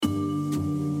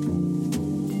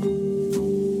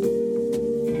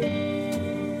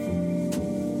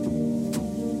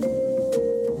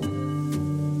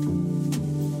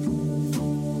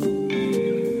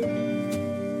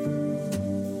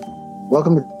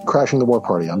Welcome to Crashing the War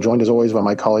Party. I'm joined as always by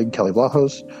my colleague, Kelly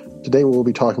Vlahos. Today we will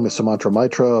be talking with Sumantra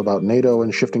Maitra about NATO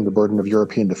and shifting the burden of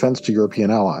European defense to European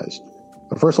allies.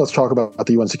 But first, let's talk about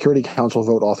the UN Security Council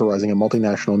vote authorizing a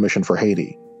multinational mission for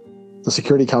Haiti. The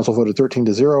Security Council voted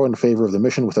 13-0 in favor of the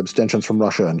mission with abstentions from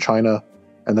Russia and China,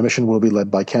 and the mission will be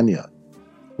led by Kenya.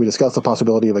 We discussed the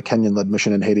possibility of a Kenyan-led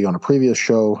mission in Haiti on a previous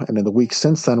show, and in the weeks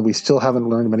since then, we still haven't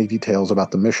learned many details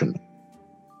about the mission.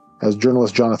 As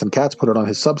journalist Jonathan Katz put it on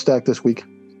his Substack this week,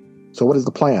 so what is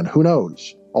the plan? Who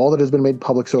knows? All that has been made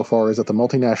public so far is that the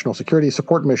multinational security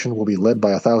support mission will be led by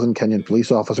 1,000 Kenyan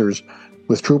police officers,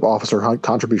 with troop officer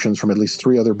contributions from at least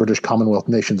 3 other British Commonwealth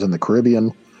nations in the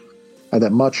Caribbean, and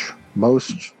that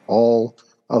all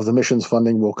of the mission's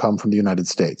funding will come from the United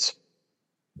States.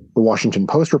 The Washington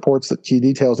Post reports that key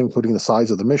details, including the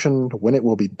size of the mission, when it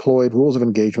will be deployed, rules of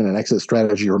engagement, and exit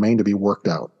strategy remain to be worked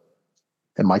out.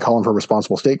 In my column for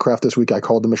Responsible Statecraft this week, I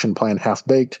called the mission plan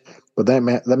half-baked, but that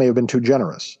may have been too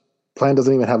generous. The plan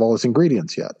doesn't even have all its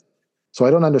ingredients yet. So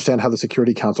I don't understand how the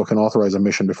Security Council can authorize a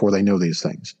mission before they know these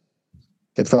things.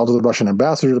 It fell to the Russian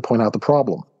ambassador to point out the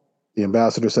problem. The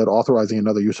ambassador said authorizing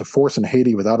another use of force in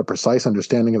Haiti without a precise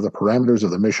understanding of the parameters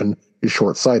of the mission is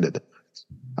short-sighted.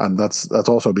 And that's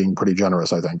also being pretty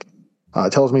generous, I think.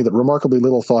 It tells me that remarkably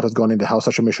little thought has gone into how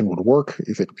such a mission would work,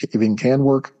 if it even can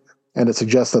work, and it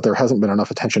suggests that there hasn't been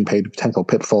enough attention paid to potential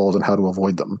pitfalls and how to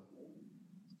avoid them.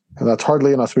 And that's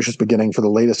hardly an auspicious beginning for the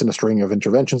latest in a string of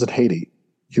interventions in Haiti.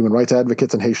 Human rights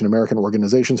advocates and Haitian American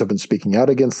organizations have been speaking out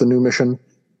against the new mission,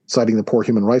 citing the poor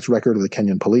human rights record of the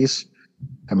Kenyan police,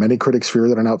 and many critics fear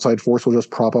that an outside force will just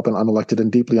prop up an unelected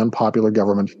and deeply unpopular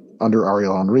government under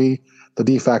Ariel Henry, the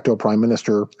de facto prime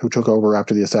minister who took over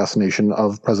after the assassination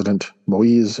of President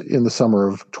Moise in the summer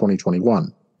of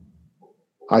 2021.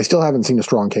 I still haven't seen a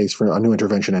strong case for a new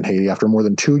intervention in Haiti after more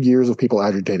than 2 years of people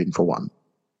agitating for one.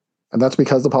 And that's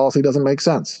because the policy doesn't make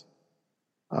sense.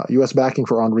 U.S. backing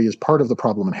for Henry is part of the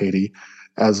problem in Haiti,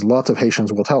 as lots of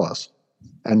Haitians will tell us.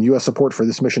 And U.S. support for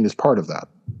this mission is part of that.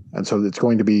 And so it's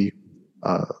going to be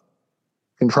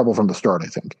in trouble from the start, I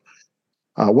think.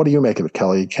 What do you make of it,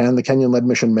 Kelly? Can the Kenyan-led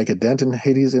mission make a dent in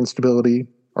Haiti's instability?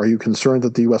 Are you concerned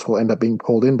that the U.S. will end up being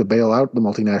pulled in to bail out the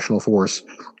multinational force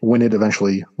when it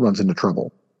eventually runs into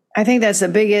trouble? I think that's the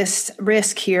biggest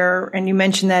risk here. And you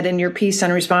mentioned that in your piece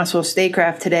on Responsible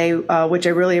Statecraft today, which I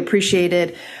really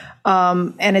appreciated.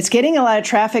 And it's getting a lot of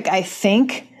traffic, I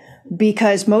think,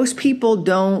 because most people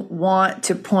don't want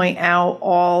to point out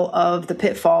all of the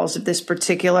pitfalls of this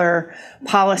particular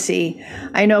policy.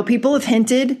 I know people have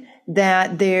hinted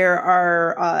that there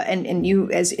are, and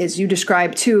you, as you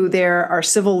described too, there are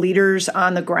civil leaders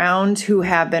on the ground who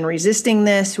have been resisting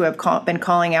this, who have been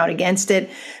calling out against it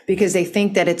because they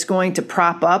think that it's going to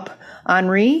prop up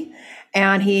Henry.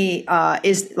 And he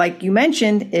is, like you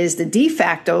mentioned, is the de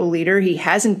facto leader. He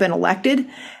hasn't been elected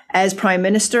as prime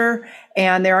minister,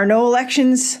 and there are no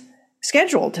elections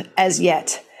scheduled as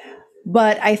yet.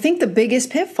 But I think the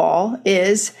biggest pitfall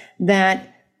is that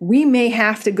we may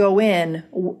have to go in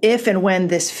if and when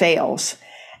this fails.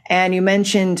 And you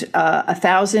mentioned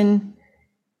 1,000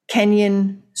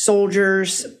 Kenyan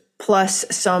soldiers plus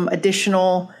some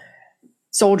additional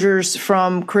soldiers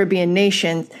from Caribbean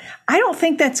nations. I don't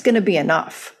think that's going to be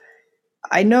enough.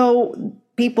 I know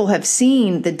people have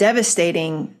seen the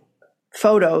devastating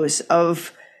photos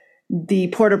of the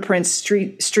Port-au-Prince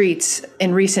streets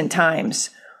in recent times,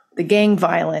 the gang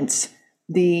violence,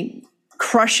 the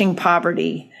crushing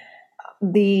poverty,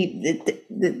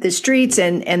 the streets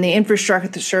and the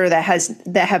infrastructure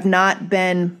that have not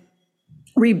been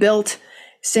rebuilt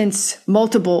since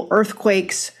multiple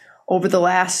earthquakes over the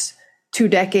last 2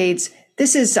 decades.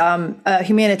 This is a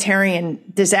humanitarian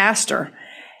disaster.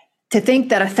 To think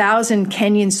that 1,000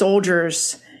 Kenyan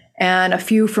soldiers and a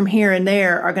few from here and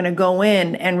there are going to go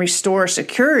in and restore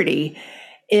security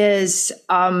is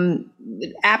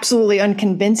absolutely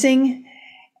unconvincing.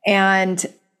 And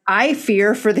I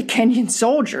fear for the Kenyan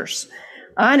soldiers,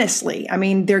 honestly. I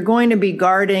mean, they're going to be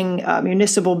guarding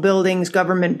municipal buildings,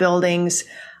 government buildings,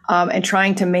 and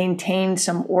trying to maintain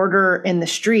some order in the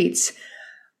streets.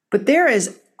 But there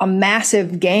is a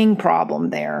massive gang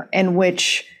problem there in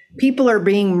which people are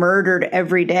being murdered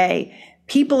every day.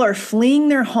 People are fleeing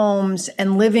their homes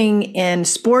and living in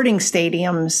sporting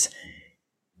stadiums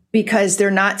because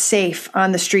they're not safe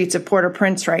on the streets of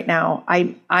Port-au-Prince right now.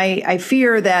 I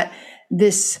fear that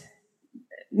this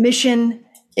mission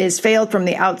is failed from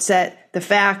the outset. The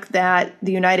fact that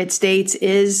the United States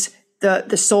is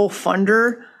the sole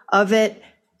funder of it,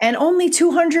 and only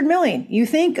 $200 million. You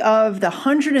think of the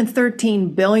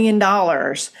 $113 billion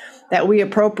that we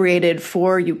appropriated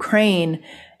for Ukraine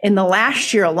in the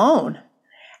last year alone.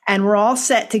 and we're all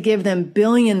set to give them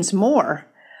billions more,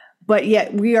 but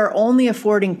yet we are only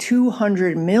affording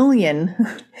 200 million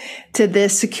to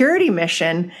this security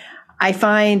mission. I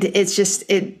find it's just,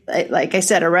 like I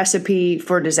said, a recipe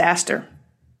for disaster.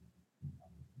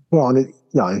 Well, and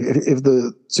if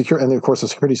the and of course the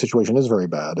security situation is very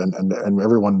bad, and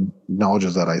everyone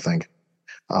acknowledges that, I think.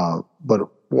 But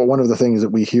one of the things that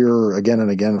we hear again and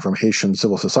again from Haitian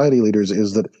civil society leaders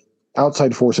is that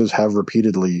outside forces have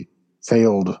repeatedly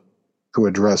failed to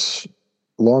address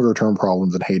longer-term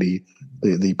problems in Haiti,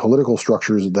 the political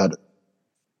structures that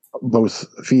both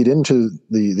feed into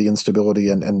the instability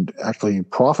and actually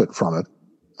profit from it.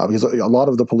 Because a lot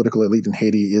of the political elite in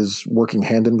Haiti is working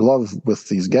hand in glove with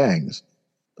these gangs.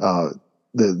 I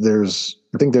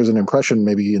think there's an impression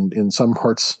maybe in some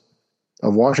parts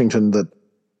of Washington that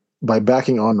by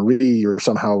backing Henri, you're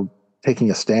somehow taking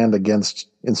a stand against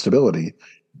instability,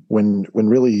 when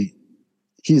really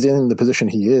he's in the position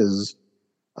he is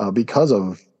because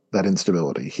of that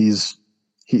instability.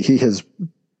 He has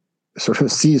sort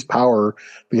of seized power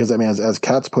because, I mean, as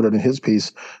Katz put it in his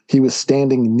piece, he was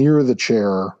standing near the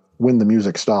chair when the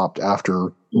music stopped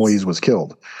after Moïse was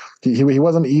killed. He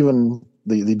wasn't even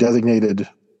the designated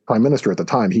prime minister at the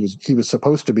time. He was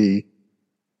supposed to be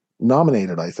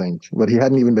nominated, I think, but he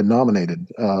hadn't even been nominated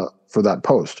for that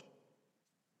post.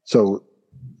 So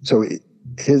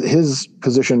his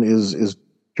position is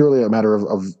purely a matter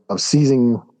of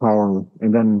seizing power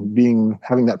and then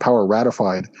having that power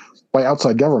ratified by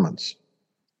outside governments.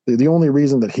 The only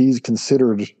reason that he's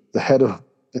considered the head of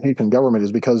the Haitian government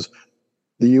is because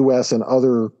the U.S. and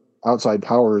other outside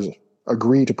powers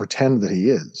agree to pretend that he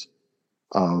is.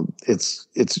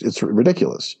 It's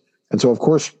ridiculous. And so, of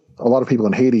course, a lot of people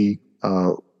in Haiti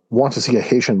want to see a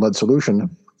Haitian-led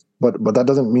solution, but that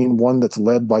doesn't mean one that's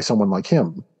led by someone like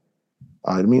him.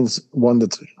 It means one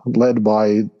that's led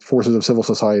by forces of civil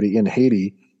society in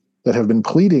Haiti that have been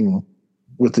pleading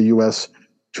with the U.S.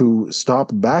 to stop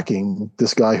backing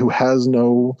this guy who has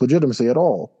no legitimacy at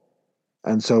all.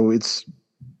 And so it's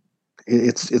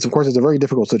of course, it's a very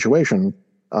difficult situation,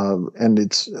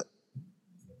 and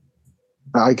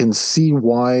I can see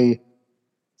why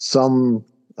some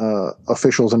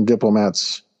officials and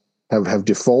diplomats have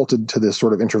defaulted to this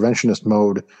sort of interventionist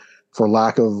mode for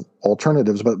lack of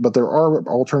alternatives. But there are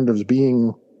alternatives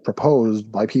being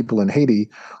proposed by people in Haiti,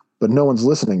 but no one's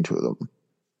listening to them.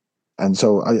 And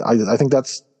so I think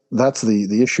that's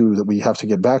the issue that we have to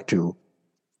get back to.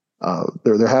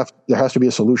 There has to be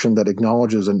a solution that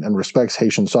acknowledges and respects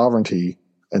Haitian sovereignty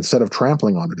instead of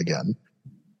trampling on it again,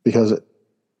 because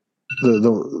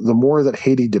the more that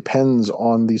Haiti depends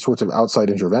on these sorts of outside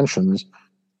interventions,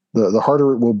 the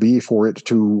harder it will be for it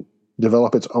to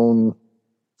develop its own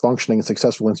functioning and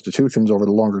successful institutions over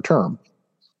the longer term.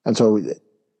 And so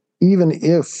even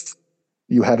if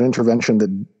you had an intervention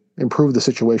that improved the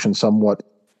situation somewhat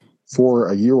for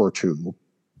a year or two,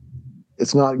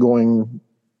 it's not going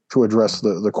to address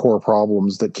the core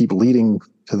problems that keep leading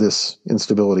to this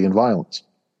instability and violence.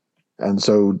 And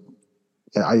so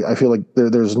I feel like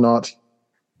there's not,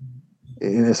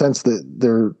 in a sense, that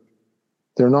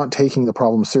they're not taking the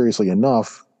problem seriously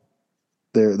enough.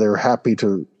 They're happy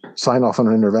to sign off on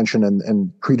an intervention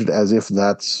and treat it as if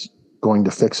that's going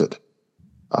to fix it,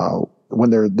 when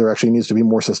there actually needs to be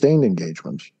more sustained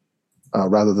engagement,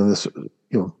 rather than this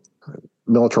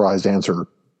militarized answer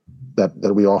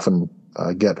that we often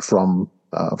get from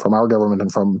our government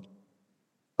and from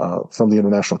the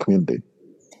international community.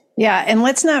 Yeah, and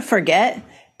let's not forget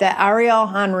that Ariel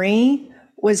Henry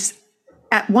was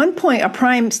at one point a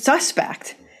prime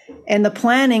suspect in the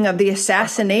planning of the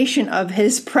assassination of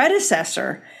his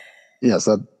predecessor. Yes,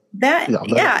 and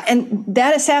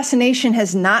that assassination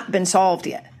has not been solved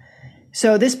yet.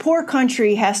 So this poor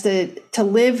country has to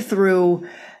live through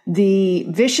the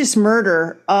vicious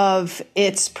murder of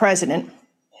its president,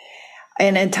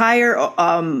 an entire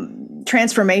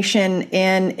transformation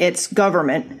in its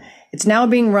government. It's now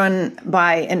being run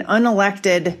by an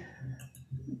unelected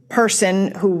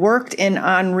person who worked in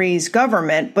Henri's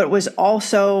government, but was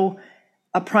also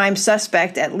a prime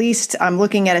suspect. At least I'm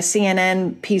looking at a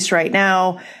CNN piece right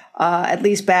now, at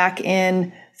least back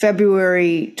in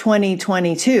February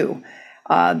 2022,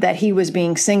 that he was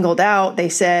being singled out. They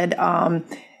said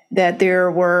that there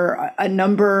were a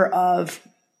number of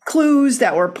clues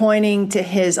that were pointing to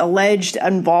his alleged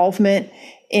involvement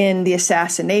in the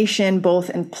assassination, both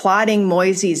in plotting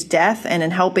Moïse's death and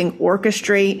in helping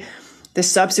orchestrate the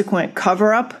subsequent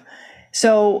cover-up.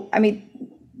 So, I mean,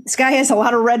 this guy has a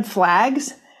lot of red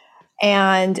flags.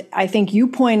 And I think you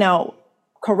point out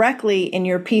correctly in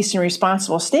your piece in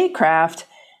Responsible Statecraft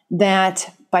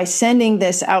that by sending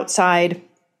this outside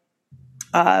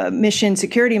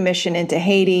security mission into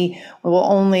Haiti will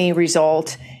only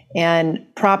result in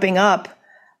propping up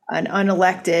an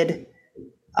unelected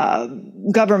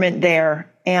government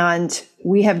there. And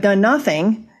we have done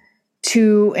nothing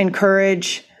to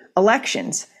encourage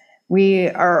elections. We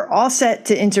are all set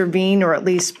to intervene, or at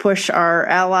least push our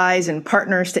allies and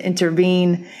partners to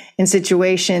intervene in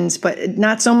situations, but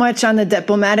not so much on the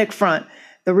diplomatic front,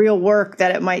 the real work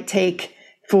that it might take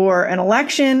for an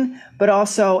election, but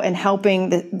also in helping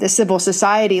the civil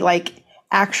society, like,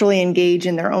 actually engage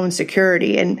in their own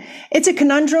security. And it's a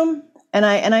conundrum. And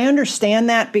I understand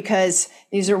that, because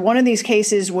these are one of these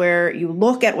cases where you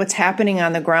look at what's happening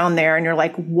on the ground there and you're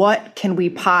like, what can we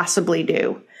possibly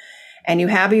do? And you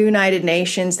have a United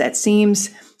Nations that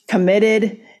seems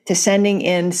committed to sending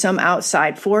in some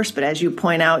outside force. But as you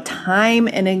point out, time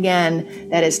and again,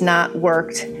 that has not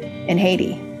worked in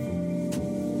Haiti.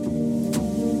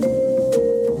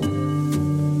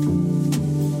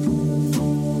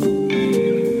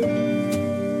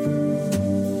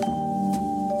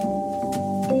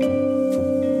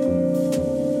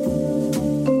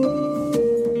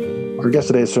 Our guest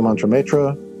today is Sumantra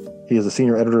Maitra. He is a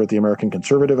senior editor at the American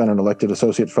Conservative and an elected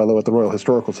associate fellow at the Royal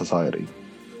Historical Society.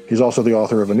 He's also the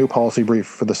author of a new policy brief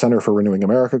for the Center for Renewing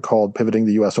America called Pivoting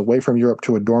the U.S. Away from Europe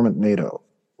to a Dormant NATO.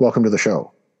 Welcome to the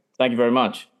show. Thank you very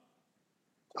much.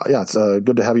 It's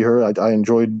good to have you here. I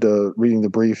enjoyed reading the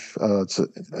brief. It's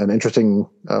an interesting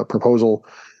proposal.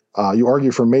 You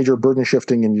argue for major burden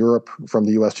shifting in Europe from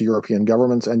the U.S. to European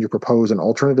governments, and you propose an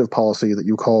alternative policy that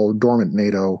you call Dormant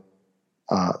NATO.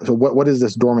 So what is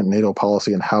this dormant NATO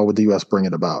policy, and how would the U.S. bring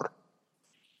it about?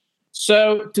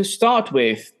 So to start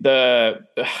with, the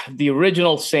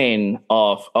original sin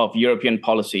of European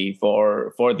policy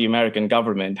for the American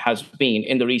government has been,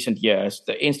 in the recent years,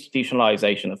 the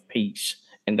institutionalization of peace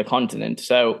in the continent.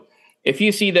 So if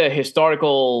you see the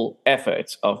historical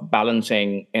efforts of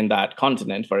balancing in that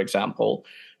continent, for example,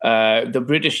 the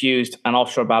British used an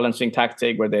offshore balancing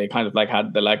tactic where they kind of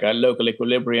had a local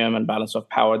equilibrium and balance of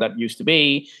power that used to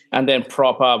be, and then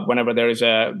prop up whenever there is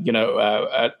a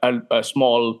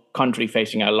small country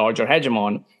facing a larger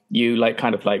hegemon. You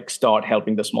start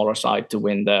helping the smaller side to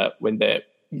win the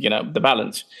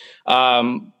balance.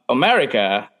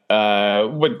 America,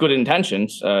 with good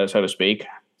intentions, so to speak,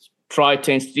 tried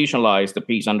to institutionalize the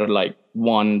peace under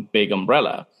one big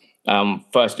umbrella.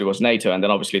 First, it was NATO, and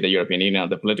then obviously the European Union on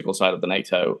the political side of the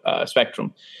NATO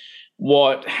spectrum.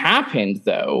 What happened,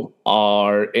 though,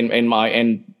 are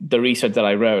in the research that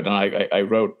I wrote, and I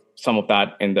wrote some of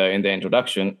that in the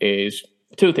introduction, is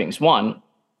two things. One,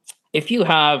 if you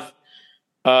have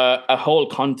a whole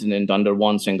continent under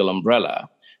one single umbrella,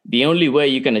 the only way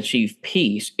you can achieve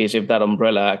peace is if that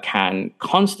umbrella can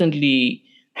constantly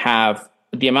have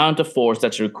the amount of force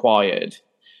that's required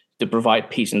to provide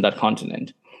peace in that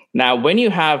continent. Now, when you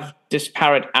have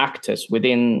disparate actors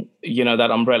within,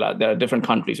 that umbrella, there are different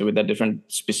countries with their different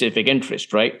specific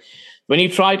interests, right? When you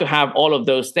try to have all of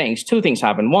those things, two things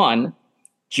happen. One,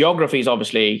 geography is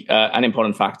obviously an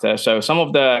important factor. So some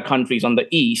of the countries on the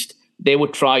east, they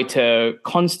would try to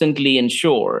constantly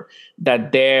ensure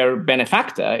that their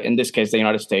benefactor, in this case, the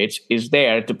United States, is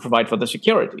there to provide for the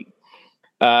security.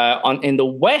 In the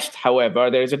West,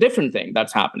 however, there is a different thing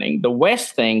that's happening. The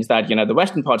West thinks that, the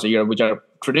Western parts of Europe, which are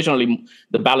traditionally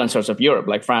the balancers of Europe,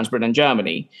 like France, Britain,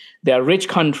 Germany, they are rich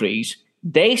countries.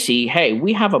 They see, hey,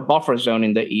 we have a buffer zone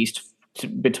in the East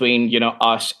between,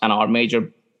 us and our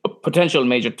potential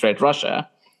major threat, Russia.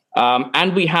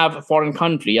 And we have a foreign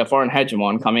country, a foreign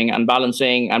hegemon coming and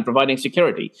balancing and providing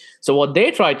security. So what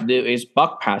they try to do is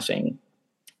buck passing.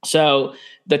 So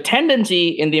the tendency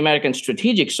in the American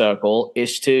strategic circle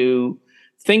is to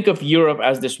think of Europe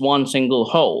as this one single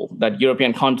whole, that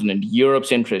European continent,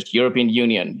 Europe's interest, European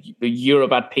Union,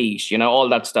 Europe at peace, all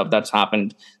that stuff that's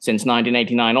happened since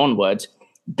 1989 onwards.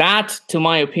 That, to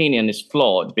my opinion, is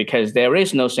flawed because there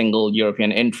is no single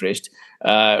European interest.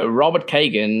 Robert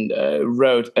Kagan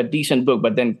wrote a decent book,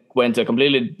 but then went to a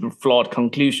completely flawed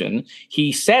conclusion.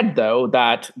 He said, though,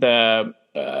 that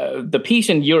the peace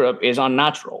in Europe is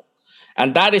unnatural.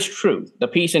 And that is true. The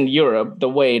peace in Europe, the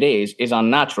way it is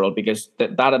unnatural because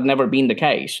that had never been the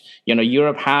case.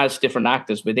 Europe has different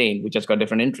actors within, which has got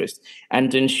different interests.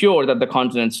 And to ensure that the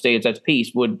continent stays at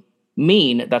peace would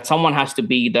mean that someone has to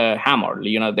be the hammer.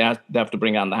 They have to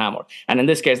bring down the hammer. And in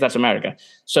this case, that's America.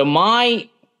 So my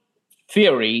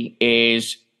theory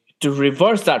is to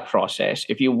reverse that process.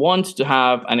 If you want to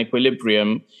have an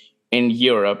equilibrium in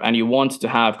Europe and you want to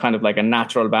have kind of a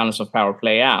natural balance of power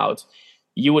play out,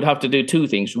 you would have to do two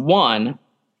things. One,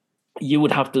 you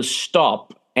would have to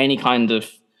stop any kind of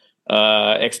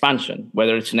expansion,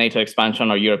 whether it's NATO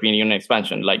expansion or European Union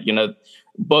expansion.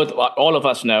 all of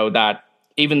us know that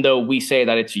even though we say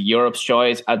that it's Europe's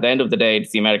choice, at the end of the day,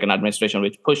 it's the American administration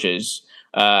which pushes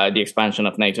the expansion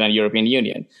of NATO and European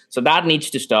Union. So that needs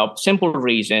to stop. Simple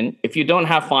reason: if you don't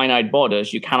have finite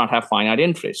borders, you cannot have finite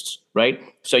interests, right?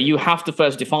 So you have to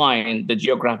first define the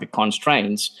geographic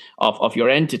constraints of your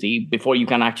entity before you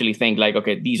can actually think like,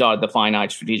 okay, these are the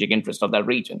finite strategic interests of that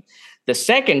region. The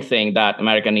second thing that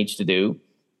America needs to do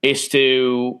is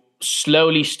to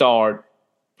slowly start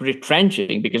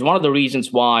retrenching, because one of the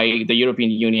reasons why the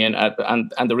European Union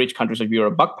and the rich countries of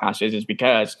Europe buck passes is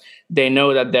because they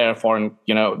know that there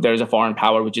is a foreign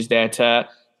power which is there to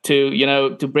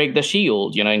break the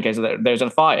shield, in case there's a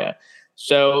fire.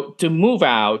 So to move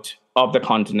out of the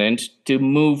continent, to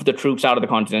move the troops out of the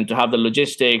continent, to have the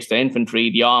logistics, the infantry,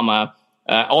 the armor,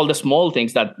 all the small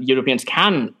things that Europeans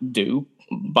can do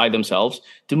by themselves,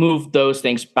 to move those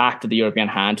things back to the European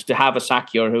hand, to have a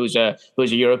SACEUR who's a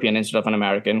European instead of an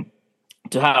American,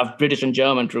 to have British and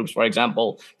German troops, for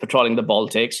example, patrolling the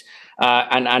Baltics.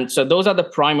 And so those are the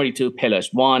primary two pillars.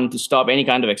 One, to stop any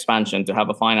kind of expansion, to have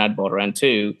a finite border, and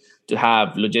two, to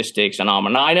have logistics and armor.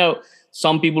 Now, I know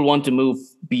some people want to move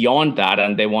beyond that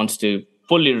and they want to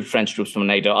fully retrench troops from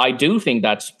NATO. I do think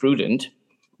that's prudent,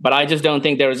 but I just don't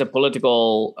think there is a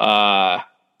political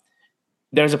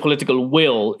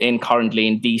will currently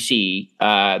in DC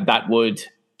that would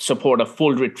support a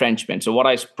full retrenchment. So what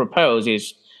I propose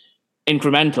is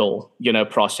incremental,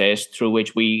 process through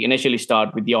which we initially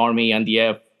start with the Army and the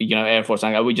Air Force,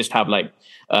 and we just have like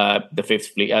the Fifth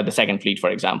Fleet, the Second Fleet, for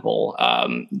example,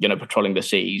 patrolling the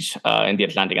seas in the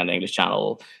Atlantic and the English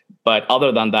Channel. But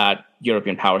other than that,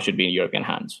 European power should be in European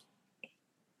hands.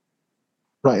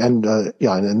 Right, and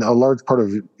and a large part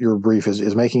of your brief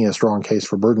is making a strong case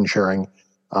for burden sharing.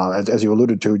 As you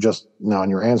alluded to just now in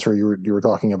your answer, you were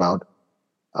talking about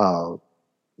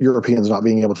Europeans not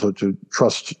being able to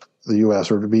trust the U.S.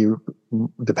 or to be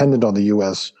dependent on the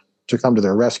U.S. to come to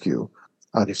their rescue.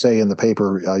 You say in the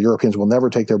paper, Europeans will never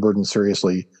take their burden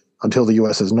seriously until the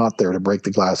U.S. is not there to break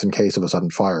the glass in case of a sudden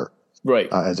fire. Right.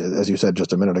 As you said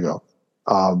just a minute ago.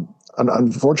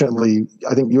 Unfortunately,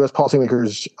 I think U.S.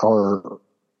 policymakers are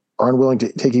unwilling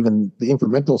to take even the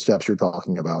incremental steps you're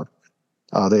talking about.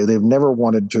 They've never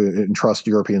wanted to entrust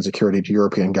European security to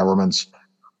European governments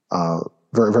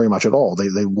very, very much at all.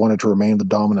 They wanted to remain the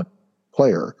dominant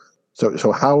player.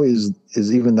 So how is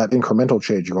even that incremental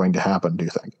change going to happen, do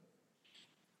you think?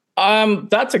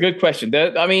 That's a good question.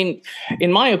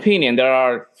 In my opinion, there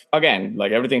are, again,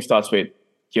 like everything starts with,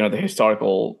 the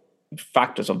historical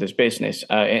factors of this business,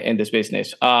 in this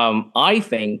business. I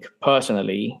think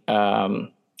personally,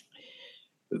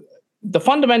 the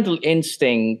fundamental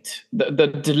instinct, the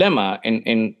dilemma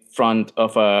in front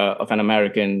of an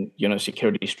American,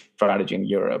 security strategy in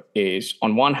Europe is,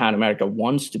 on one hand, America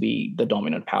wants to be the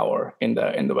dominant power in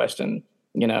the Western,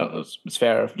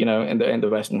 sphere, in the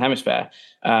Western Hemisphere,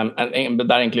 but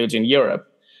that includes in Europe.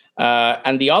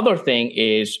 And the other thing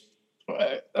is,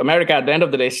 America, at the end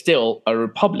of the day, is still a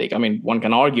republic. I mean, one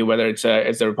can argue whether it's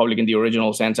a republic in the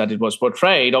original sense that it was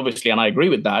portrayed, obviously, and I agree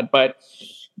with that, but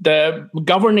the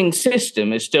governing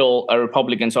system is still a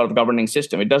Republican sort of governing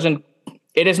system.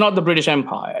 It is not the British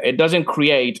Empire. It doesn't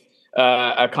create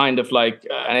a kind of like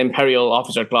an imperial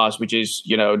officer class, which is,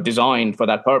 designed for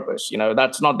that purpose.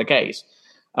 That's not the case.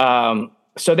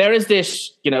 So there is this,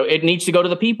 it needs to go to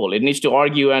the people. It needs to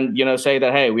argue and, say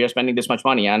that, hey, we are spending this much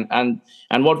money. And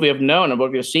what we have known and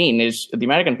what we have seen is the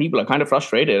American people are kind of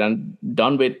frustrated and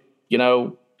done with,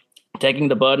 taking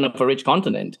the burden of a rich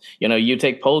continent. You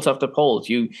take polls after polls.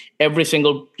 Every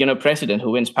single, president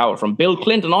who wins power, from Bill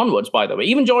Clinton onwards, by the way,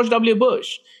 even George W.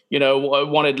 Bush,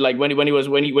 wanted, like when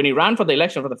he ran for the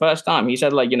election for the first time, he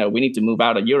said, like, we need to move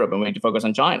out of Europe and we need to focus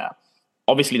on China.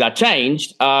 Obviously, that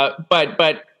changed, but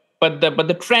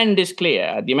the trend is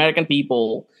clear. The American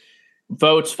people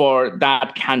votes for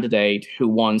that candidate who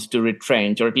wants to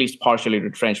retrench, or at least partially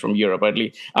retrench from Europe. Or at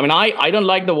least, I don't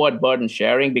like the word burden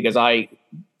sharing, because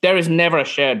there is never a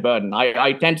shared burden.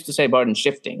 I tend to say burden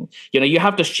shifting. You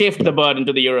have to shift the burden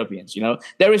to the Europeans.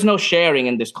 There is no sharing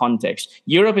in this context.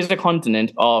 Europe is a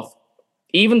continent of,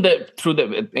 even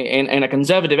in a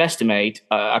conservative estimate,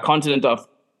 a continent of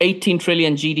 18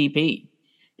 trillion GDP.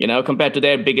 Compared to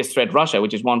their biggest threat, Russia,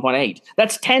 which is 1.8.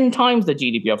 That's 10 times the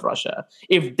GDP of Russia.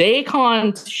 If they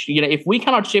can't, if we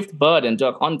cannot shift burden to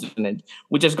a continent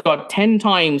which has got 10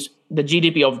 times the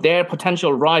GDP of their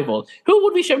potential rival, who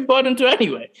would we shift burden to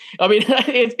anyway?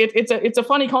 It's a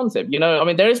funny concept.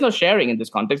 There is no sharing in this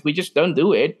context. We just don't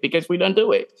do it because we don't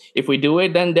do it. If we do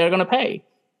it, then they're going to pay.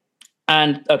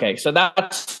 And okay, so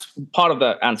that's part of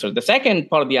the answer. The second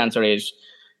part of the answer is,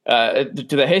 to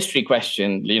the history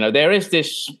question, there is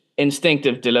this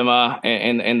instinctive dilemma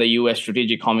in the U.S.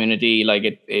 strategic community. Like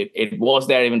it was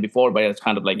there even before, but it's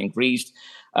kind of like increased.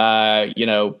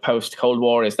 Post Cold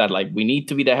War, is that like we need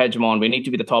to be the hegemon, we need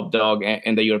to be the top dog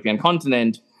in the European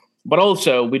continent, but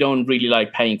also we don't really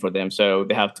like paying for them, so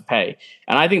they have to pay.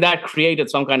 And I think that created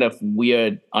some kind of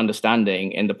weird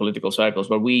understanding in the political circles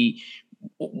where we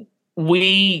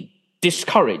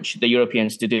discourage the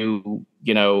Europeans to do,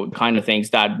 kind of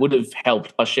things that would have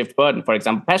helped us shift burden. For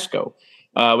example, PESCO.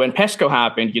 When PESCO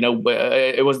happened,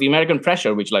 it was the American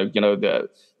pressure, which the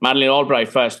Madeleine Albright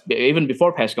first, even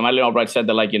before PESCO, Madeleine Albright said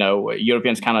that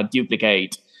Europeans cannot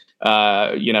duplicate,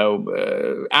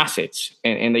 assets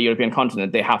in the European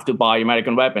continent. They have to buy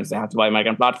American weapons. They have to buy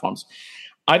American platforms.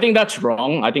 I think that's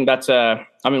wrong. I think that's,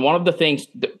 one of the things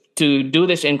to do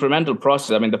this incremental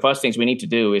process. The first things we need to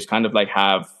do is kind of like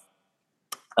have,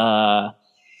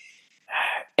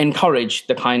 encourage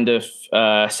the kind of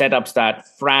setups that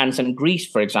France and Greece,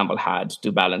 for example, had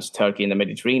to balance Turkey in the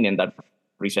Mediterranean that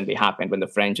recently happened when the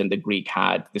French and the Greek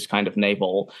had this kind of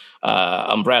naval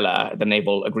umbrella, the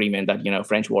naval agreement that,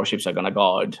 French warships are going to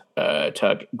guard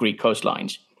Greek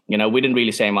coastlines. We didn't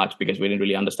really say much because we didn't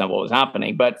really understand what was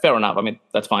happening, but fair enough.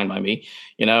 That's fine by me.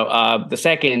 The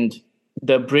second,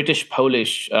 the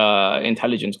British-Polish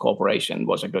intelligence cooperation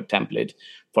was a good template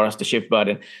for us to shift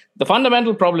burden. The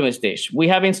fundamental problem is this. We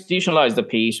have institutionalized the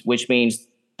peace, which means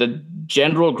the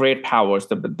general great powers,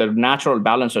 the natural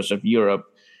balancers of Europe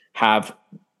have,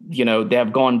 they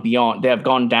have gone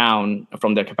down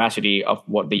from their capacity of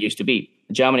what they used to be.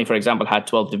 Germany, for example, had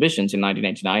 12 divisions in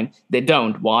 1989. They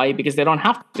don't. Why? Because they don't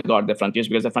have to guard their frontiers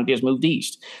because their frontiers moved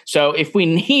east. So if we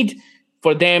need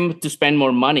for them to spend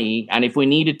more money, and if we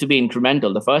need it to be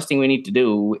incremental, the first thing we need to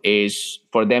do is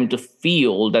for them to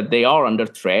feel that they are under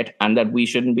threat and that we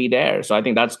shouldn't be there. So I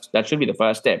think that should be the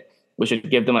first step. We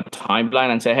should give them a timeline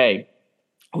and say, hey,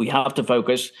 we have to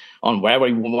focus on wherever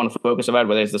we want to focus about,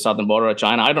 whether it's the southern border or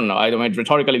China. I don't know.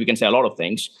 Rhetorically, we can say a lot of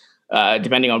things,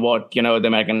 depending on what, the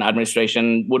American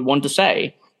administration would want to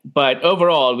say. But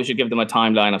overall, we should give them a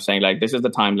timeline of saying, like, this is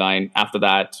the timeline. After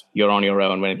that, you're on your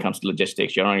own when it comes to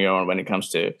logistics. You're on your own when it comes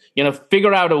to,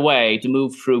 figure out a way to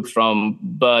move troops from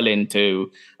Berlin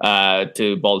to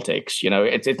Baltics.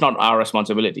 It's not our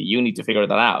responsibility. You need to figure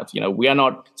that out. We are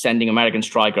not sending American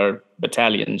striker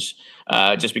battalions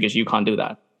just because you can't do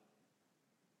that.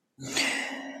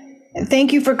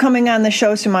 Thank you for coming on the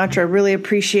show, Sumantra. I really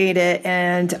appreciate it.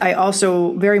 And I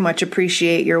also very much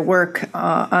appreciate your work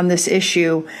on this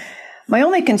issue. My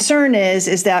only concern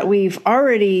is that we've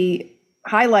already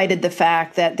highlighted the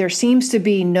fact that there seems to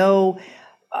be no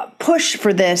push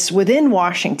for this within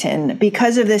Washington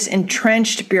because of this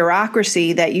entrenched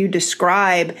bureaucracy that you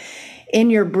describe in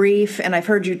your brief, and I've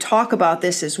heard you talk about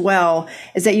this as well,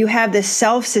 is that you have this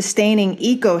self-sustaining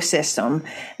ecosystem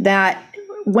that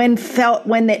when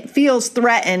it feels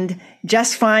threatened,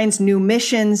 just finds new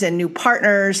missions and new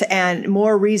partners and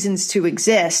more reasons to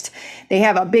exist. They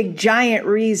have a big giant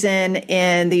reason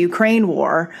in the Ukraine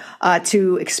war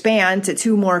to expand to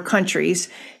two more countries,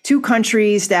 two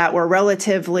countries that were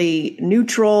relatively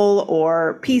neutral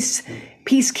or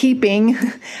peacekeeping,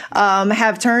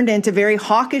 have turned into very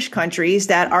hawkish countries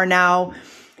that are now,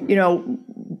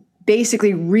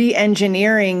 basically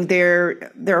re-engineering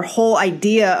their whole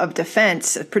idea of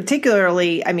defense.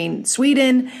 Particularly,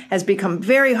 Sweden has become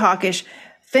very hawkish.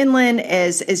 Finland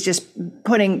is just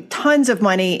putting tons of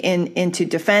money into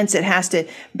defense. It has to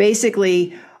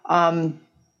basically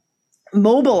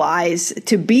mobilize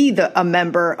to be a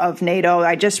member of NATO.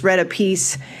 I just read a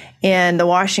piece in the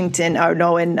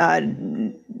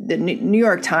the New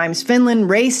York Times. Finland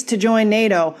raced to join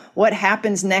NATO. What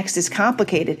happens next is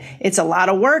complicated. It's a lot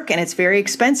of work and it's very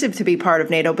expensive to be part of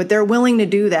NATO, but they're willing to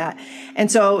do that.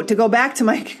 And so to go back to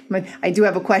I do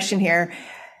have a question here.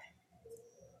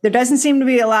 There doesn't seem to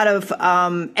be a lot of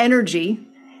energy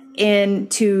in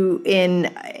this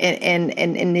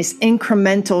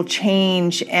incremental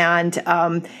change, and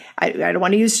I don't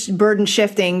want to use burden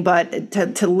shifting, but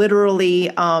to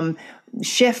literally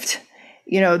shift,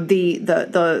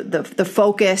 the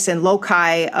focus and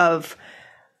loci of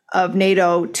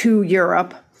NATO to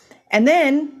Europe. And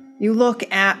then you look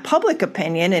at public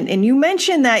opinion, and you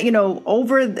mentioned that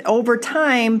over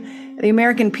time the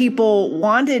American people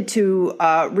wanted to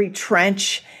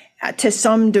retrench to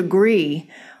some degree.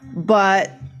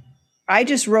 But I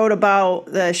just wrote about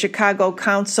the Chicago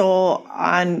Council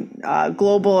on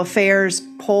Global Affairs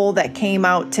poll that came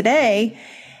out today,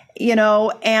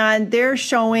 and they're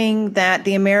showing that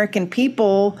the American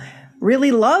people really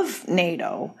love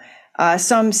NATO.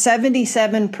 Some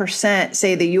 77%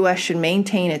 say the U.S. should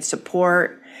maintain its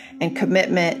support. and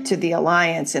commitment to the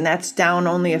alliance. And that's down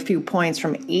only a few points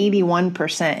from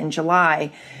 81% in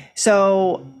July.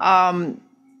 So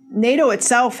NATO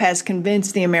itself has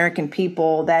convinced the American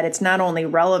people that it's not only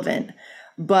relevant,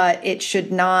 but it should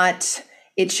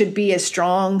be as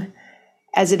strong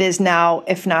as it is now,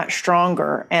 if not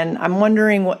stronger. And I'm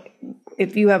wondering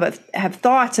if you have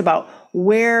thoughts about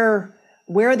where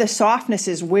the softness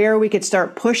is, where we could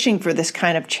start pushing for this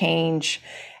kind of change.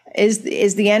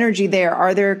 Is the energy there?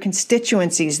 Are there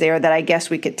constituencies there that I guess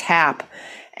we could tap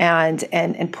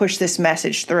and push this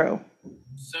message through?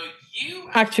 So you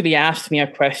actually asked me a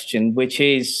question which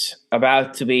is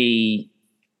about to be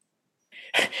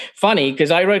funny, because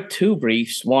I wrote two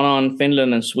briefs, one on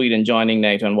Finland and Sweden joining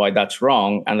NATO and why that's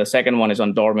wrong, and the second one is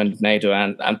on dormant NATO,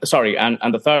 and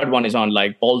the third one is on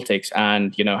like Baltics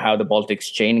and how the Baltics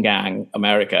chain gang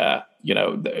America.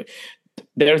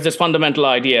 There's this fundamental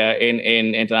idea in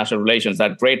international relations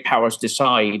that great powers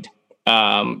decide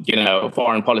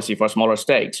foreign policy for smaller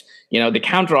states. The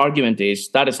counter argument is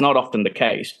that is not often the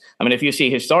case. I mean, if you see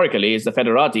historically, it's the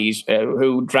federatis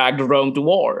who dragged Rome to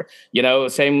war.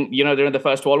 Same, during the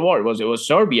First World War, it was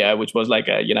Serbia, which was like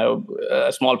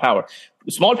a small power.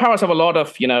 Small powers have a lot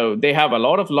of, they have a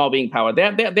lot of lobbying power.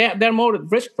 They're more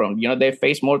risk prone. They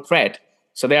face more threat.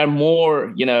 So they are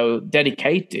more,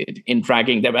 dedicated in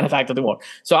dragging their benefactor to war.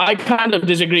 So I kind of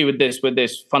disagree with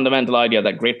this fundamental idea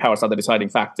that great powers are the deciding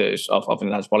factors of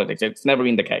international politics. It's never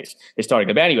been the case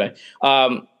historically. But anyway,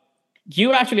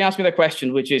 you actually asked me the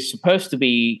question, which is supposed to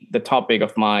be the topic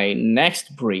of my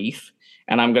next brief.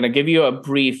 And I'm going to give you a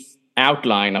brief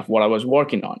outline of what I was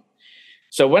working on.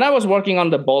 So when I was working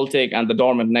on the Baltic and the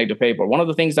dormant NATO paper, one of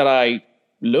the things that I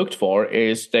looked for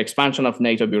is the expansion of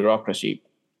NATO bureaucracy.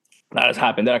 That has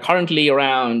happened. There are currently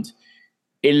around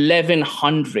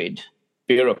 1,100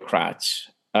 bureaucrats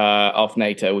of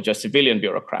NATO, which are civilian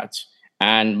bureaucrats.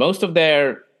 And most of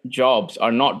their jobs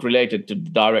are not related to the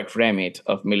direct remit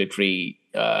of military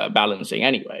balancing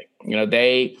anyway.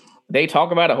 They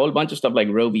talk about a whole bunch of stuff like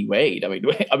Roe v. Wade.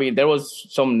 I mean, there was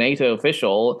some NATO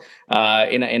official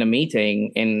in a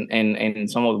meeting in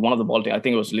one of the Baltic, I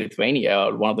think it was Lithuania,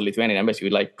 or one of the Lithuanian embassy,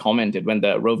 who commented when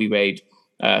the Roe v. Wade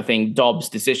Dobbs'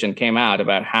 decision came out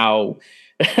about how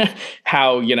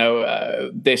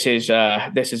this is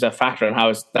a factor and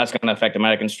how that's going to affect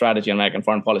American strategy and American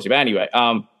foreign policy. But anyway,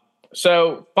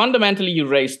 so fundamentally, you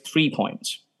raised 3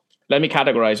 points. Let me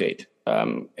categorize it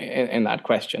in that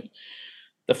question.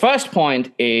 The first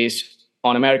point is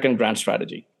on American grand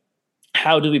strategy.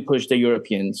 How do we push the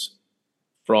Europeans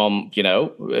from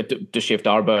to shift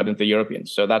our burden to the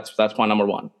Europeans? So that's point number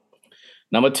one.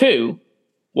 Number two,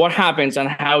 what happens and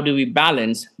how do we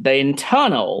balance the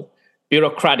internal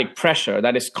bureaucratic pressure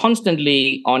that is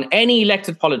constantly on any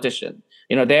elected politician?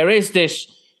 There is this,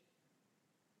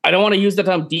 I don't want to use the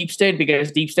term deep state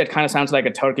because deep state kind of sounds like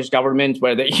a Turkish government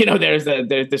where there's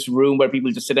this room where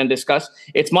people just sit and discuss.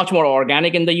 It's much more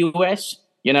organic in the US.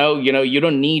 You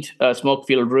don't need a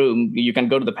smoke-filled room. You can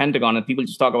go to the Pentagon and people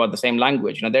just talk about the same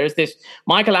language. There's this,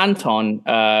 Michael Anton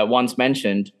once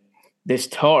mentioned this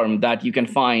term that you can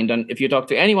find, and if you talk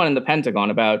to anyone in the Pentagon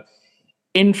about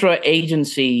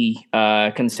intra-agency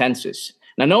consensus.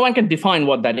 Now, no one can define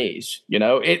what that is.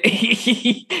 No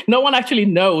one actually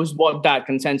knows what that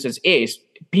consensus is.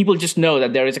 People just know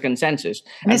that there is a consensus,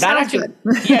 and that actually,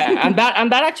 and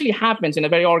that actually happens in a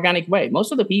very organic way.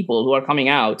 Most of the people who are coming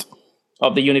out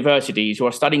of the universities who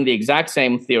are studying the exact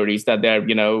same theories that they're,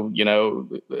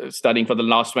 studying for the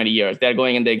last 20 years. They're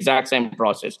going in the exact same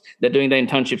process. They're doing the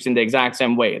internships in the exact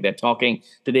same way. They're talking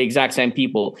to the exact same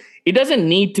people. It doesn't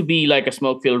need to be like a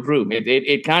smoke-filled room.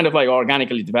 It kind of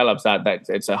organically develops that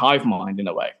it's a hive mind in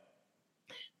a way.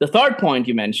 The third point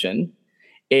you mentioned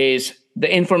is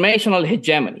the informational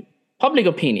hegemony, public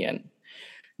opinion.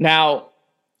 Now,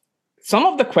 some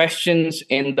of the questions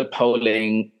in the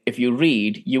polling, if you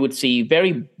read, you would see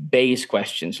very base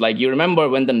questions. Like you remember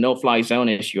when the no-fly zone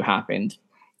issue happened,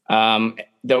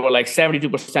 there were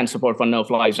 72% support for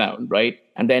no-fly zone, right?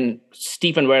 And then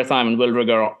Stephen Wertheim and Will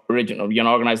Rigger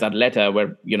organized that letter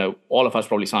where, all of us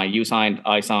probably signed. You signed,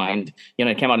 I signed,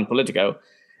 it came out in Politico,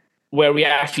 where we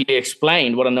actually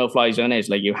explained what a no-fly zone is.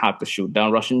 Like you have to shoot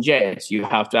down Russian jets. You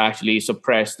have to actually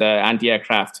suppress the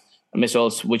anti-aircraft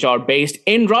missiles which are based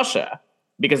in Russia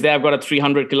because they have got a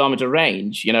 300-kilometer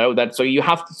range. So you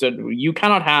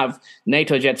cannot have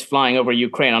NATO jets flying over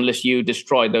Ukraine unless you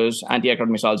destroy those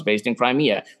anti-aircraft missiles based in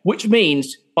Crimea, which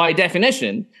means, by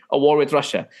definition, a war with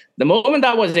Russia. The moment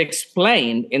that was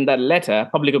explained in that letter,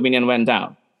 public opinion went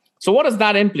down. So what does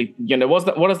that imply?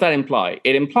 What does that imply?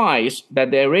 It implies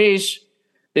that there is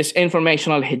this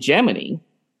informational hegemony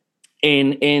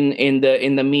in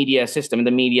the media system, in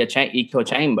the media echo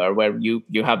chamber, where you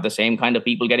have the same kind of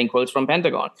people getting quotes from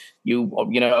Pentagon.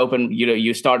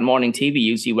 You start morning TV,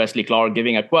 you see Wesley Clark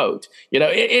giving a quote.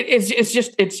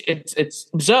 It's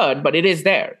absurd, but it is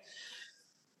there.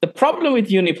 The problem with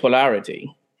unipolarity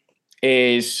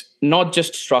is not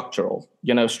just structural.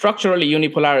 Structurally,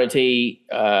 unipolarity,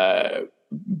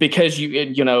 because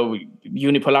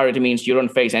unipolarity means you don't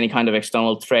face any kind of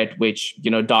external threat which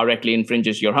directly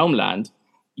infringes your homeland.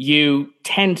 You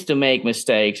tend to make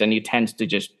mistakes, and you tend to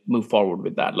just move forward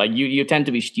with that. Like you tend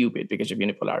to be stupid because of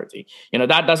unipolarity.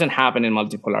 That doesn't happen in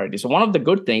multipolarity. So one of the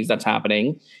good things that's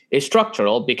happening is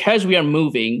structural, because we are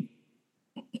moving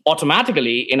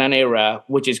automatically in an era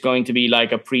which is going to be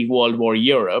like a pre-World War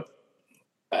Europe.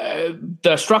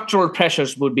 The structural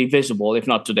pressures would be visible, if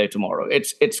not today, tomorrow.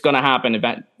 It's going to happen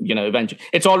eventually.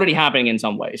 It's already happening in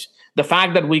some ways. The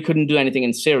fact that we couldn't do anything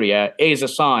in Syria is a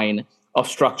sign of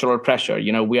structural pressure.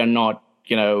 We are not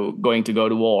going to go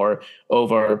to war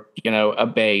over a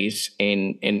base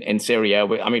in Syria.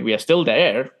 We are still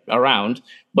there around,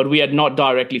 but we are not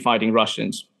directly fighting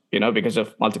Russians, because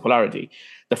of multipolarity.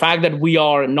 The fact that we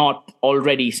are not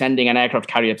already sending an aircraft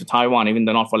carrier to Taiwan, even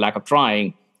though not for lack of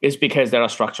trying, is because there are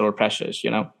structural pressures,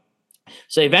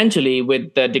 So eventually,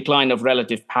 with the decline of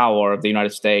relative power of the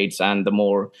United States and the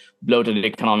more bloated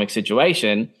economic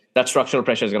situation, that structural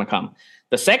pressure is going to come.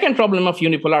 The second problem of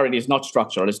unipolarity is not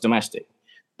structural, it's domestic.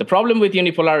 The problem with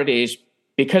unipolarity is,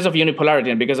 because of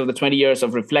unipolarity and because of the 20 years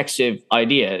of reflexive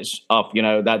ideas of,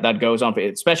 that goes on,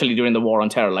 especially during the war on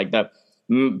terror, like the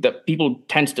people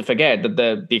tend to forget that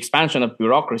the expansion of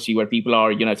bureaucracy, where people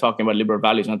are, talking about liberal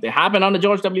values, and they happened under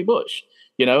George W. Bush.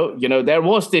 There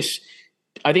was this,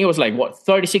 I think it was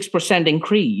 36%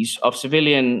 increase of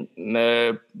civilian,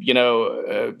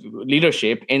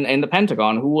 leadership in the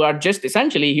Pentagon, who are just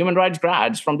essentially human rights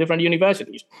grads from different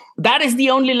universities. That is the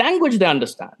only language they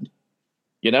understand.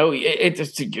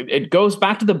 It goes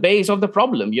back to the base of the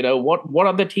problem. What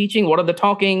are they teaching? What are they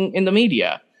talking in the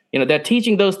media? They're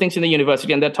teaching those things in the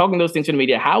university, and they're talking those things in the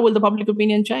media. How will the public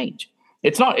opinion change?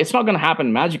 It's not going to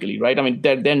happen magically, right?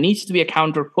 There needs to be a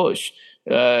counter push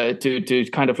to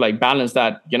kind of balance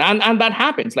that, and that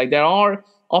happens. There are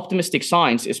optimistic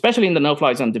signs, especially in the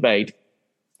no-fly zone debate,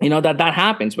 that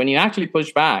happens when you actually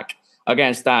push back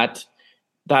against that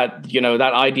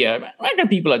idea.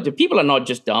 People are not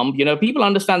just dumb. People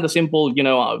understand the simple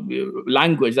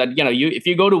language that if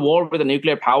you go to war with a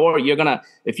nuclear power,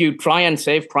 if you try and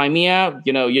save Crimea,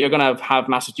 you're gonna have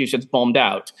Massachusetts bombed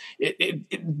out.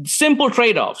 Simple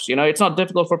trade-offs. It's not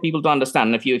difficult for people to understand.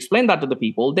 And if you explain that to the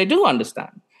people, they do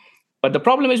understand. But the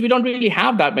problem is we don't really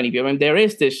have that many people. There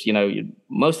is this,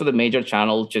 most of the major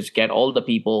channels just get all the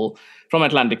people from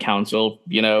Atlantic Council,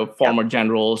 former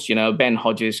generals, Ben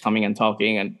Hodges coming and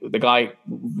talking, and the guy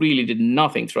really did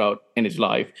nothing throughout in his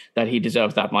life that he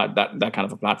deserves that kind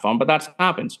of a platform. But that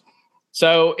happens.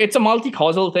 So it's a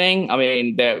multi-causal thing.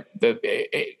 I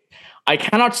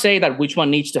cannot say that which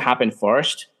one needs to happen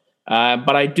first,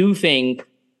 but I do think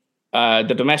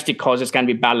the domestic causes can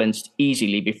be balanced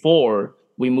easily before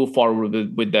we move forward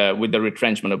with the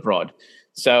retrenchment abroad.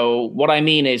 So what I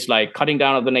mean is cutting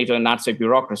down on the NATO and NATSEC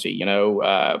bureaucracy,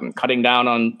 cutting down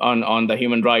on the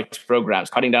human rights programs,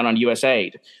 cutting down on US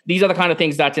aid. These are the kind of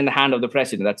things that's in the hand of the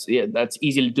president. That's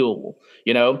easily doable,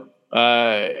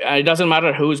 and it doesn't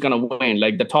matter who's going to win.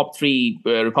 The top three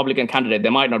Republican candidates, they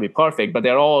might not be perfect, but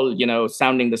they're all,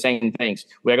 sounding the same things.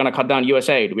 We're going to cut down US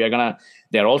aid.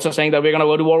 They're also saying that we're going to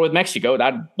go to war with Mexico.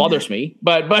 That bothers me.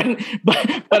 But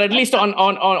at least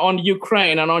on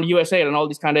Ukraine and on US aid and all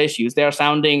these kind of issues, they're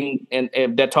sounding and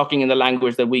they're talking in the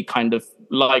language that we kind of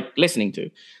like listening to.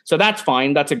 So that's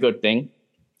fine. That's a good thing.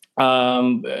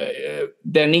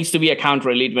 There needs to be a counter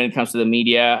elite when it comes to the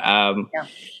media.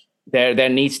 There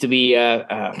needs to be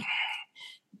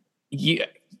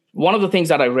one of the things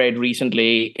that I read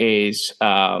recently is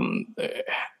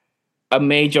a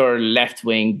major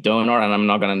left-wing donor, and I'm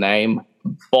not going to name,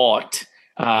 bought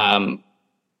I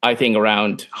think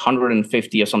around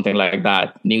 150 or something like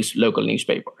that local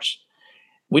newspapers.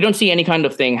 We don't see any kind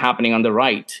of thing happening on the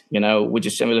right, which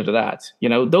is similar to that.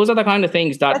 Those are the kind of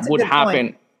things that would happen.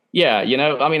 Point. Yeah,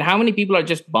 how many people are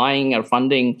just buying or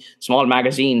funding small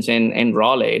magazines in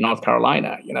Raleigh, North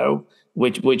Carolina,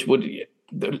 which would,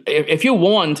 if you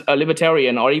want a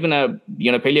libertarian or even a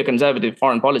paleoconservative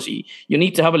foreign policy, you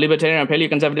need to have a libertarian and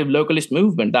paleoconservative localist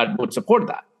movement that would support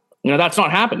that. That's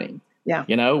not happening. Yeah.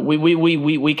 We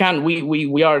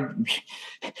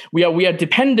are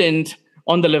dependent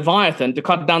on the Leviathan to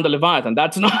cut down the Leviathan.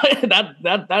 That's not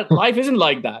that life isn't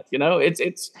like that.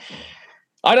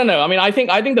 I don't know. I mean, I think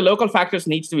the local factors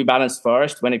needs to be balanced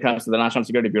first when it comes to the national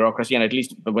security bureaucracy, and at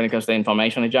least when it comes to the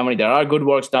information hegemony. There are good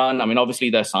works done. I mean,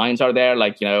 obviously the signs are there.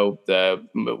 Like, the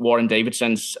Warren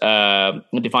Davidson's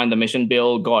Define the Mission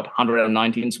bill got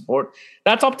 119 support.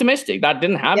 That's optimistic. That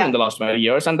didn't happen in the last 20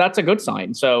 years, and that's a good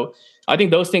sign. So I think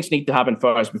those things need to happen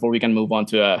first before we can move on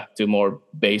to more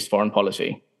base foreign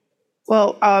policy.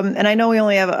 Well, and I know we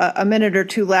only have a minute or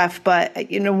two left, but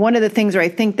one of the things where I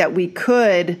think that we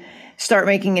could start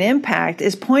making an impact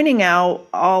is pointing out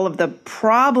all of the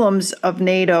problems of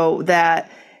NATO that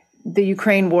the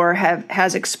Ukraine war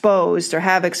have exposed,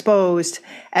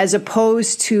 as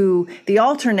opposed to the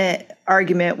alternate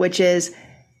argument, which is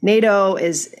NATO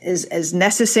is as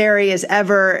necessary as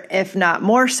ever, if not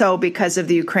more so, because of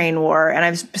the Ukraine war. And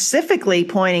I'm specifically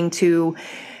pointing to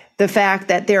the fact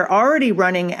that they're already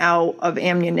running out of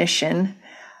ammunition.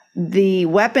 The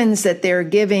weapons that they're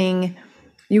giving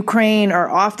Ukraine are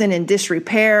often in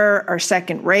disrepair or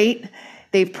second rate.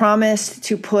 They've promised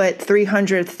to put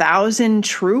 300,000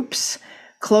 troops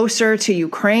closer to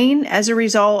Ukraine as a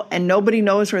result, and nobody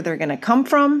knows where they're going to come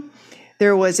from.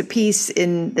 There was a piece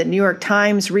in the New York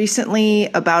Times recently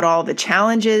about all the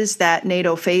challenges that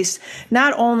NATO faced,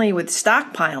 not only with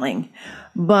stockpiling,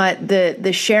 but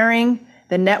the sharing,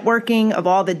 the networking of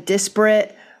all the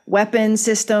disparate weapon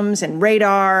systems and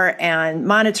radar and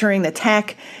monitoring the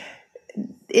tech.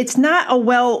 It's not a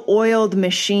well-oiled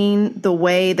machine the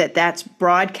way that that's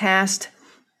broadcast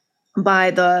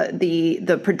by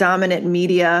the predominant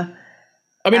media.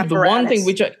 I mean, apparatus.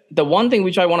 the one thing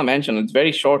which I want to mention, it's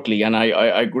very shortly, and I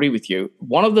agree with you.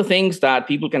 One of the things that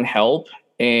people can help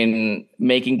in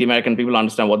making the American people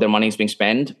understand what their money is being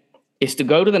spent is to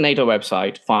go to the NATO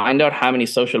website, find out how many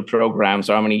social programs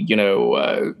or how many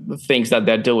things that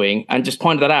they're doing, and just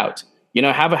point that out.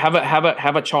 Have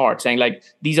a chart saying, like,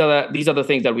 these are the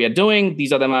things that we are doing.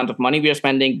 These are the amount of money we are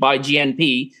spending. By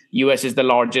GNP, US is the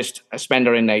largest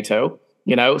spender in NATO.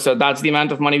 So that's the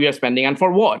amount of money we are spending, and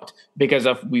for what? Because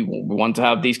we want to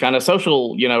have these kind of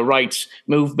social, rights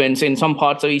movements in some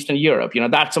parts of Eastern Europe.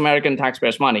 That's American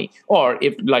taxpayers' money, or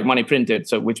if like money printed,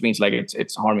 so which means like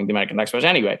it's harming the American taxpayers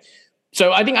anyway.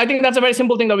 So I think that's a very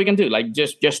simple thing that we can do. Like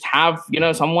just have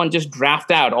someone just draft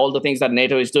out all the things that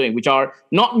NATO is doing, which are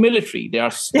not military. They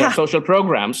are social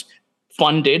programs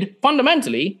funded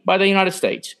fundamentally by the United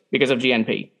States because of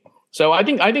GNP. So I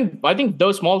think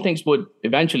those small things would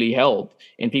eventually help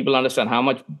in people understand how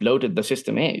much bloated the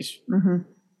system is. Mm-hmm.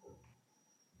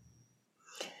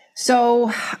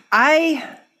 So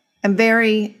I am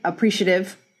very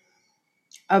appreciative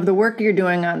of the work you're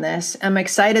doing on this. I'm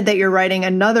excited that you're writing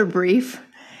another brief.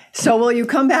 So will you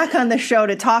come back on the show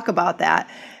to talk about that?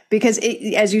 Because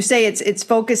as you say, it's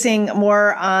focusing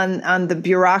more on the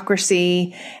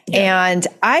bureaucracy. Yeah. And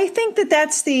I think that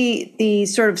that's the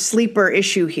sort of sleeper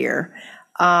issue here.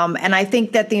 And I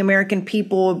think that the American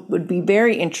people would be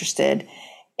very interested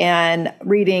in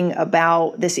reading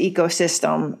about this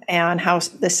ecosystem and how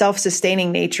the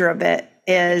self-sustaining nature of it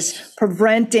is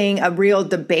preventing a real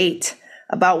debate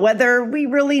about whether we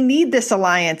really need this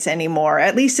alliance anymore,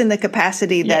 at least in the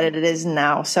capacity that it is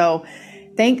now. So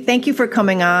thank you for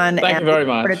coming on. Thank you very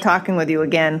much. For talking with you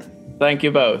again. Thank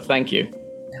you both. Thank you.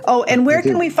 Oh, and where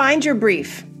can we find your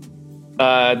brief?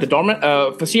 The dormant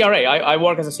for CRA. I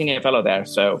work as a senior fellow there.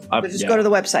 So just go to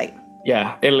the website.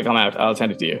 Yeah, it'll come out. I'll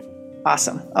send it to you.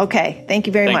 Awesome. Okay. Thank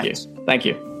you very much. Thank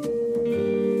you.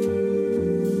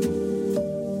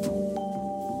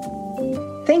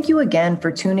 Thank you again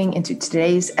for tuning into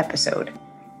today's episode.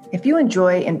 If you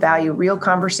enjoy and value real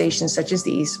conversations such as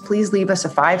these, please leave us a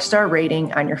 5-star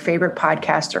rating on your favorite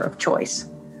podcaster of choice.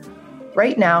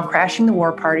 Right now, Crashing the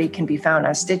War Party can be found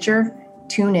on Stitcher,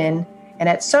 TuneIn, and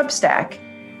at Substack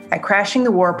at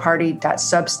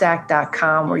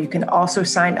crashingthewarparty.substack.com, where you can also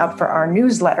sign up for our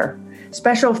newsletter.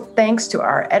 Special thanks to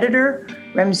our editor,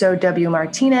 Remzo W.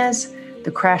 Martinez,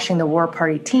 the Crashing the War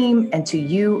Party team, and to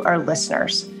you, our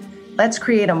listeners. Let's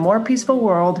create a more peaceful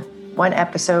world, one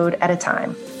episode at a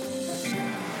time.